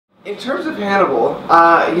In terms of Hannibal,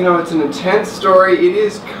 you know, it's an intense story. It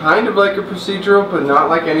is kind of like a procedural, but not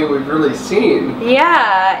like any we've really seen.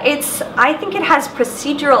 Yeah, I think it has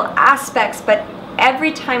procedural aspects, but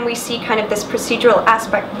every time we see kind of this procedural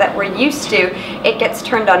aspect that we're used to, it gets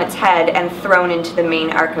turned on its head and thrown into the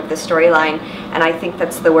main arc of the storyline. And I think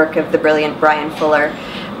that's the work of the brilliant Bryan Fuller,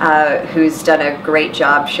 who's done a great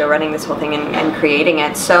job show running this whole thing and creating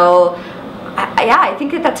it. So yeah, I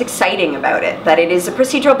think that's exciting about it, that it is a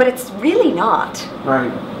procedural, but it's really not.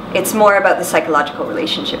 Right. It's more about the psychological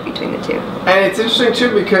relationship between the two. And it's interesting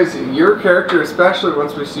too because your character, especially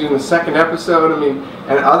once we see you in the second episode, I mean,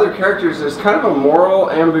 and other characters, there's kind of a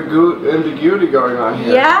moral ambiguity going on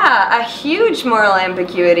here. Yeah, a huge moral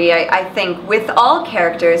ambiguity, I think, with all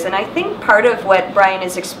characters. And I think part of what Bryan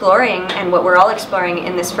is exploring and what we're all exploring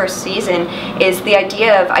in this first season is the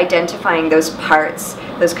idea of identifying those parts,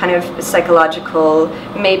 those kind of psychological,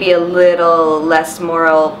 maybe a little less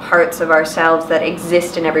moral parts of ourselves that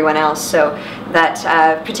exist in everyone else. So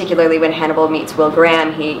that particularly when Hannibal meets Will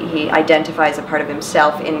Graham, he identifies a part of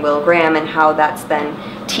himself in Will Graham and how that's then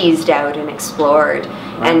teased out and explored.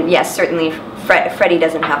 Right. And yes, certainly Freddie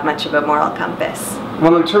doesn't have much of a moral compass.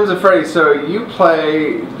 Well, in terms of Freddie, so you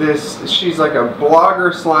play this, she's like a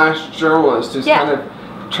blogger slash journalist who's kind of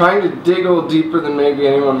trying to dig a little deeper than maybe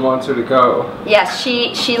anyone wants her to go. Yes,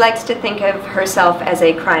 she likes to think of herself as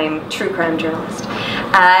a true crime journalist.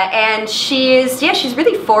 And she's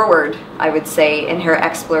really forward, I would say, in her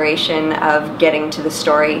exploration of getting to the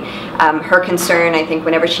story. Her concern, I think,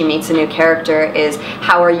 whenever she meets a new character is,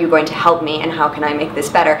 how are you going to help me and how can I make this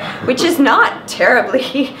better? Which is not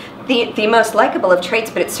terribly the most likable of traits,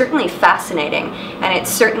 but it's certainly fascinating, and it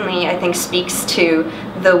certainly, I think, speaks to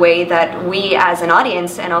the way that we as an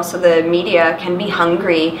audience and also the media can be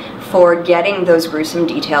hungry for getting those gruesome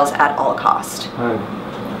details at all cost. Right.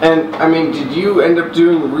 And I mean, did you end up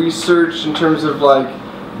doing research in terms of like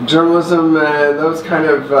journalism and those kind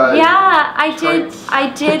of yeah, traits?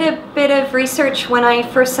 I did a bit of research when I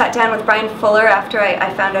first sat down with Bryan Fuller after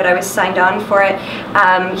I found out I was signed on for it.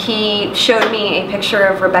 He showed me a picture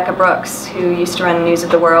of Rebecca Brooks, who used to run News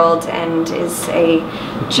of the World and is a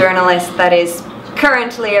journalist that is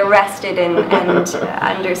currently arrested and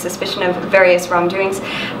under suspicion of various wrongdoings.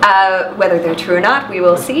 Whether they're true or not, we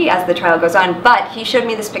will see as the trial goes on. But he showed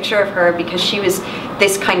me this picture of her because she was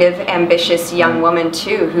this kind of ambitious young woman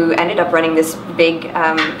too, who ended up running this big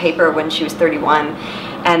paper when she was 31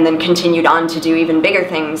 and then continued on to do even bigger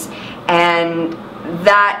things. And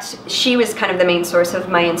that she was kind of the main source of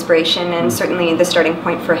my inspiration and certainly the starting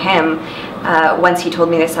point for him. Once he told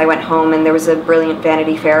me this, I went home and there was a brilliant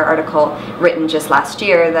Vanity Fair article written just last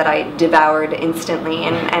year that I devoured instantly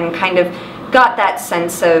and kind of got that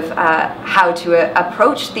sense of how to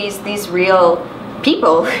approach these real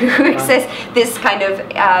people who exist, this kind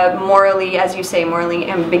of morally, as you say, morally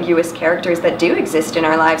ambiguous characters that do exist in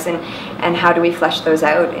our lives, and how do we flesh those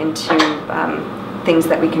out into things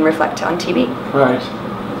that we can reflect on TV. Right.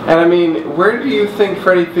 And I mean, where do you think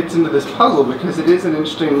Freddie fits into this puzzle? Because it is an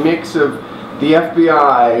interesting mix of the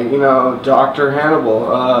FBI, you know, Dr.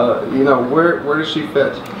 Hannibal, you know, where does she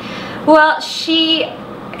fit? Well, she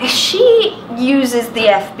uses the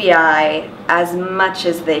FBI as much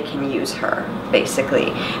as they can use her,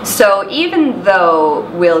 basically. So even though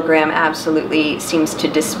Will Graham absolutely seems to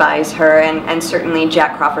despise her, and certainly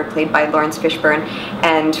Jack Crawford, played by Lawrence Fishburne,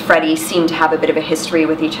 and Freddie seem to have a bit of a history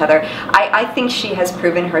with each other, I think she has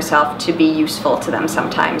proven herself to be useful to them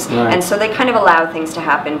sometimes. Right. And so they kind of allow things to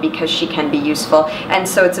happen because she can be useful. And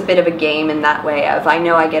so it's a bit of a game in that way of, I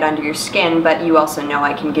know I get under your skin, but you also know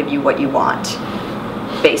I can give you what you want,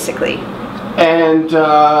 basically. And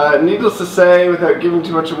needless to say, without giving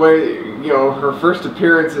too much away, you know, her first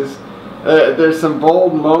appearance is, there's some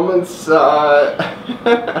bold moments.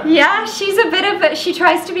 Yeah, she's a bit of she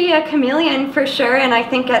tries to be a chameleon for sure, and I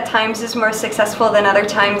think at times is more successful than other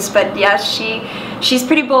times, but yeah, she's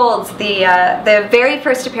pretty bold. The very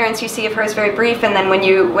first appearance you see of her is very brief, and then when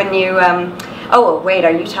you oh wait,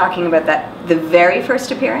 are you talking about the very first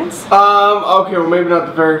appearance? Okay, well maybe not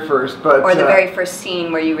the very first, but or the very first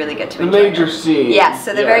scene where you really get to enjoy the major scene. Yes,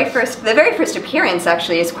 so the very first appearance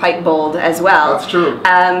actually is quite bold as well. That's true.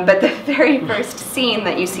 But the very first scene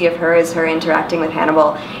that you see of her is her interacting with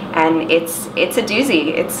Hannibal, and it's a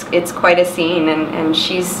doozy. It's quite a scene, and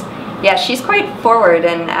she's quite forward,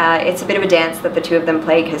 and it's a bit of a dance that the two of them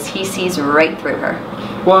play because he sees right through her.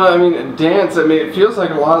 Well, I mean, dance, I mean, it feels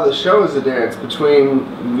like a lot of the show is a dance between,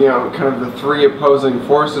 you know, kind of the three opposing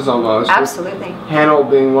forces almost. Absolutely. Hannibal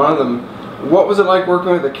being one of them. What was it like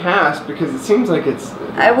working with the cast? Because it seems like it's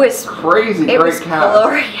crazy, it great was cast.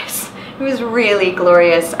 Glorious. It was really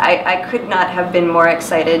glorious. I could not have been more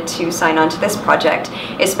excited to sign on to this project,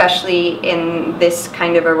 especially in this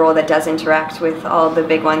kind of a role that does interact with all the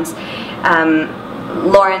big ones.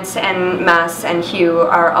 Lawrence and Mass and Hugh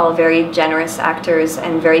are all very generous actors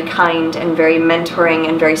and very kind and very mentoring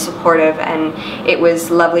and very supportive, and it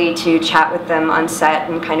was lovely to chat with them on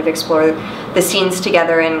set and kind of explore the scenes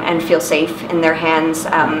together and feel safe in their hands,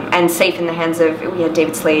 and safe in the hands of, we had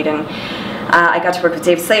David Slade, and I got to work with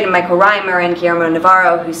David Slade and Michael Reimer and Guillermo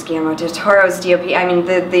Navarro, who's Guillermo del Toro's DOP. I mean,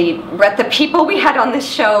 the people we had on this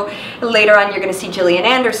show. Later on, you're going to see Gillian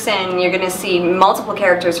Anderson, you're going to see multiple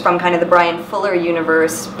characters from kind of the Brian Fuller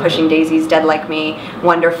universe, Pushing Daisies, Dead Like Me,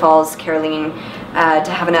 Wonder Falls, Caroline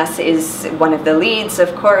de Havenas is one of the leads,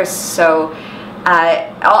 of course. So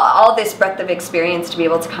all this breadth of experience to be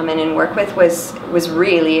able to come in and work with was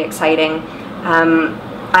really exciting.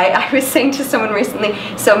 I was saying to someone recently,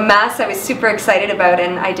 so Mass I was super excited about,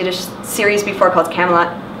 and I did a series before called Camelot,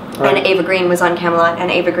 right. And Ava Green was on Camelot, and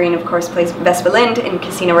Ava Green of course plays Vespa Lind in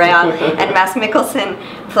Casino Royale, and Mads Mikkelsen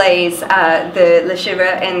plays the Le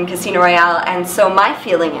Chevre in Casino Royale, and so my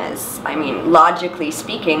feeling is, I mean, logically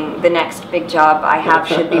speaking, the next big job I have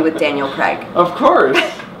should be with Daniel Craig. Of course.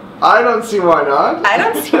 I don't see why not. I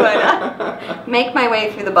don't see why not. Make my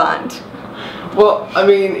way through the Bond. Well, I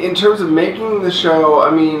mean, in terms of making the show, I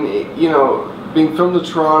mean, you know, being filmed in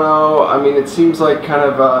Toronto, I mean, it seems like kind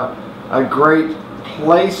of a great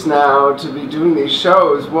place now to be doing these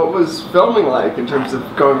shows. What was filming like in terms of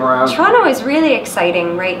going around? Toronto is really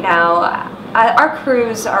exciting right now. Our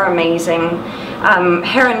crews are amazing.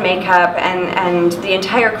 Hair and makeup and the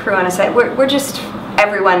entire crew on a set, we're just...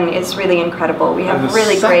 Everyone is really incredible. We have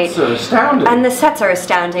really great... And the sets are astounding. And the sets are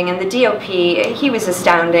astounding, and the DOP, he was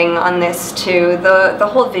astounding on this too. The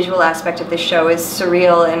whole visual aspect of this show is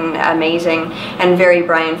surreal and amazing, and very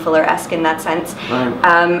Brian Fuller-esque in that sense. Right.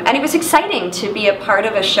 And it was exciting to be a part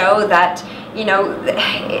of a show that, you know,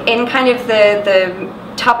 in kind of the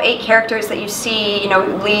top 8 characters that you see, you know,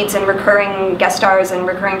 leads and recurring guest stars and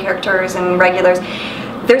recurring characters and regulars,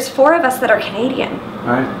 there's 4 of us that are Canadian.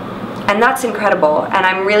 Right. And that's incredible, and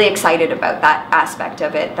I'm really excited about that aspect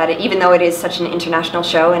of it, that even though it is such an international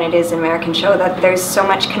show and it is an American show, that there's so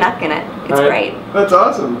much Canuck in it. It's great. That's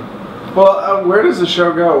awesome. Well, where does the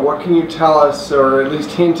show go? What can you tell us, or at least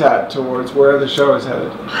hint at, towards where the show is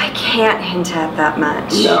headed? I can't hint at that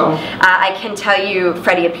much. No. I can tell you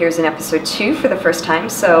Freddie appears in episode 2 for the first time,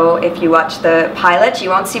 so if you watch the pilot, you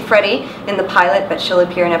won't see Freddie in the pilot, but she'll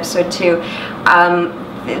appear in episode 2.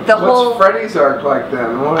 What's Freddie's arc like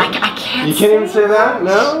then? I can't. You can't even say that?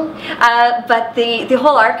 No? But the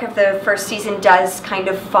whole arc of the first season does kind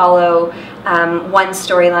of follow one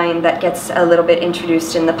storyline that gets a little bit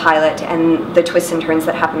introduced in the pilot, and the twists and turns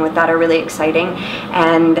that happen with that are really exciting.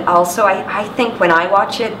 And also, I think when I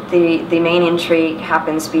watch it, the main intrigue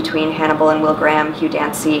happens between Hannibal and Will Graham, Hugh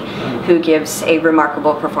Dancy, who gives a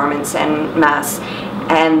remarkable performance, and Mass.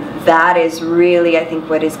 And that is really, I think,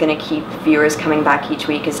 what is going to keep viewers coming back each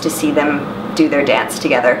week, is to see them do their dance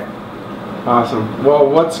together. Awesome. Well,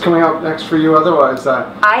 what's coming up next for you otherwise?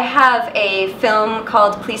 I have a film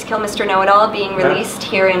called Please Kill Mr. Know-It-All being released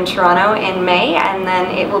here in Toronto in May, and then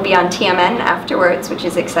it will be on TMN afterwards, which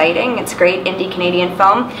is exciting. It's a great indie Canadian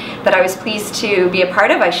film that I was pleased to be a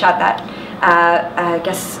part of. I shot that I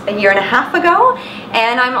guess a year and a half ago,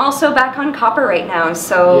 and I'm also back on Copper right now,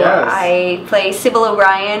 so yes. I play Sybil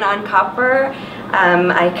O'Brien on Copper.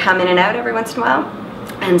 I come in and out every once in a while,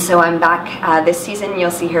 and so I'm back this season. You'll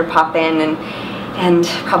see her pop in and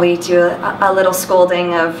probably do a little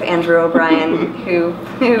scolding of Andrew O'Brien, who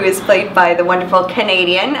is played by the wonderful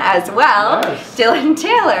Canadian as well, yes. Dylan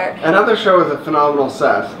Taylor. Another show with a phenomenal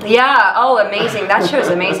set. Yeah, oh amazing. That show's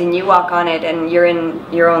amazing. You walk on it and you're in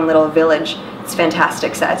your own little village. It's a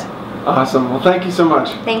fantastic set. Awesome. Well, thank you so much.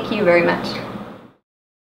 Thank you very much.